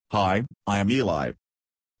Hi, I am Eli.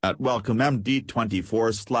 At Welcome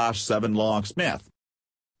MD24/7 Locksmith.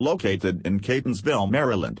 Located in Catonsville,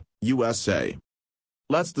 Maryland, USA.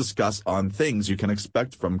 Let's discuss on things you can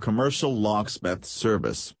expect from commercial locksmith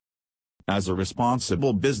service. As a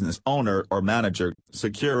responsible business owner or manager,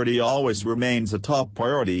 security always remains a top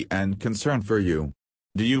priority and concern for you.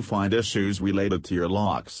 Do you find issues related to your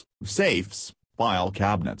locks, safes, file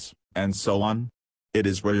cabinets, and so on? It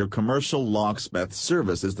is where your commercial locksmith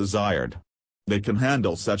service is desired. They can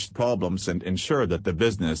handle such problems and ensure that the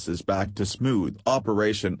business is back to smooth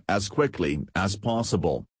operation as quickly as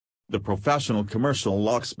possible. The professional commercial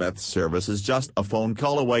locksmith service is just a phone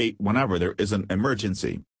call away whenever there is an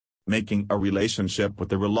emergency. Making a relationship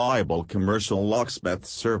with a reliable commercial locksmith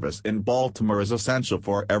service in Baltimore is essential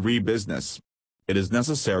for every business. It is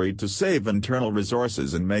necessary to save internal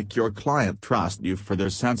resources and make your client trust you for their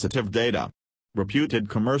sensitive data. Reputed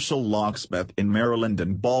commercial locksmith in Maryland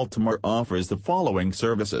and Baltimore offers the following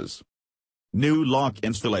services. New lock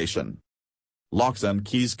installation. Locks and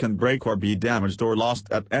keys can break or be damaged or lost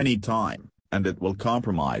at any time, and it will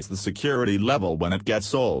compromise the security level when it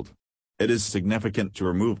gets old. It is significant to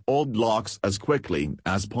remove old locks as quickly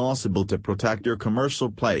as possible to protect your commercial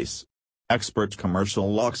place. Expert commercial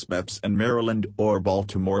locksmiths in Maryland or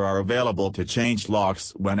Baltimore are available to change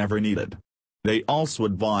locks whenever needed. They also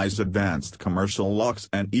advise advanced commercial locks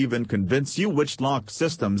and even convince you which lock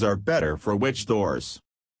systems are better for which doors.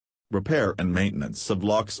 Repair and maintenance of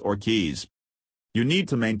locks or keys. You need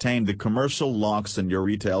to maintain the commercial locks in your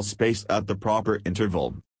retail space at the proper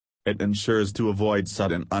interval. It ensures to avoid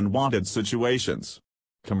sudden unwanted situations.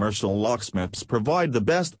 Commercial locksmiths provide the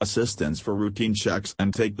best assistance for routine checks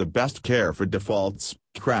and take the best care for defaults,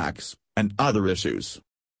 cracks, and other issues.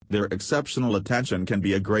 Their exceptional attention can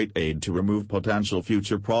be a great aid to remove potential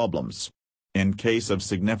future problems. In case of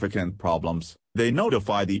significant problems, they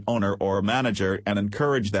notify the owner or manager and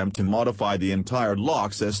encourage them to modify the entire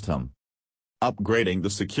lock system. Upgrading the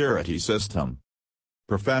security system.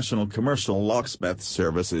 Professional commercial locksmith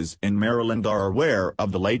services in Maryland are aware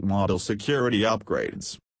of the late model security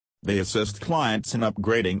upgrades. They assist clients in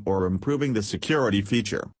upgrading or improving the security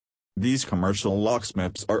feature. These commercial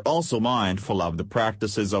locksmiths are also mindful of the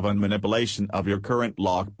practices of manipulation of your current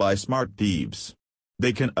lock by smart thieves.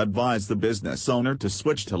 They can advise the business owner to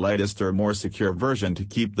switch to latest or more secure version to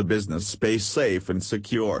keep the business space safe and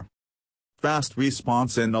secure. Fast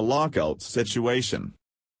response in a lockout situation.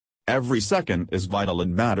 Every second is vital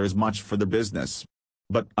and matters much for the business.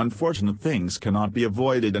 But unfortunate things cannot be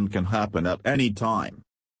avoided and can happen at any time.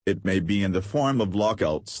 It may be in the form of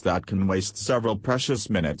lockouts that can waste several precious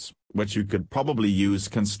minutes, which you could probably use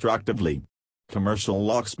constructively. Commercial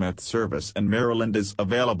locksmith service in Maryland is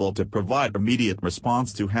available to provide immediate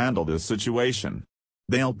response to handle this situation.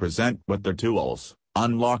 They'll present with their tools,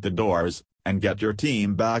 unlock the doors, and get your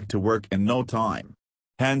team back to work in no time.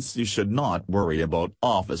 Hence you should not worry about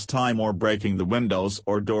office time or breaking the windows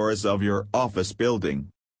or doors of your office building.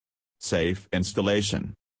 Safe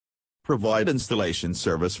installation. Provide installation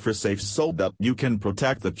service for safes so that you can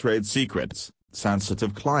protect the trade secrets,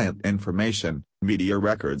 sensitive client information, media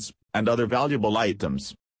records, and other valuable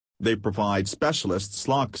items. They provide specialists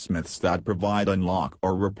locksmiths that provide unlock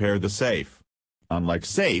or repair the safe. Unlike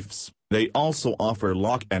safes, they also offer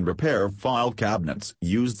lock and repair file cabinets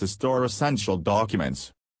used to store essential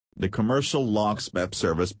documents. The Commercial Locksmith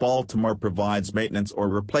Service Baltimore provides maintenance or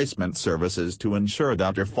replacement services to ensure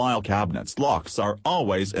that your file cabinets' locks are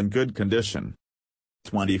always in good condition.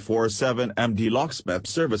 24/7 MD Locksmith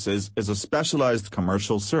Services is a specialized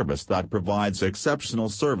commercial service that provides exceptional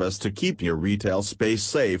service to keep your retail space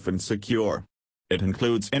safe and secure. It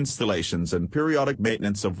includes installations and periodic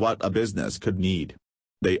maintenance of what a business could need.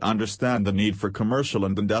 They understand the need for commercial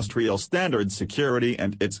and industrial standard security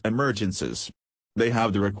and its emergencies. They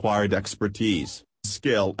have the required expertise,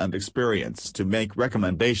 skill and experience to make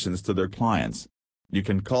recommendations to their clients. You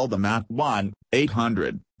can call them at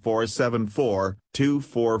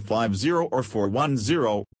 1-800-474-2450 or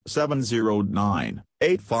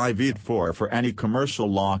 410-709-8584 for any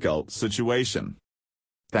commercial lockout situation.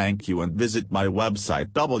 Thank you and visit my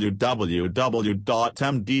website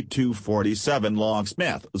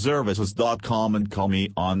www.md247locksmithservices.com and call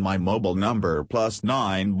me on my mobile number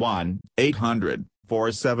 +91 800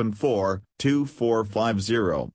 474 2450.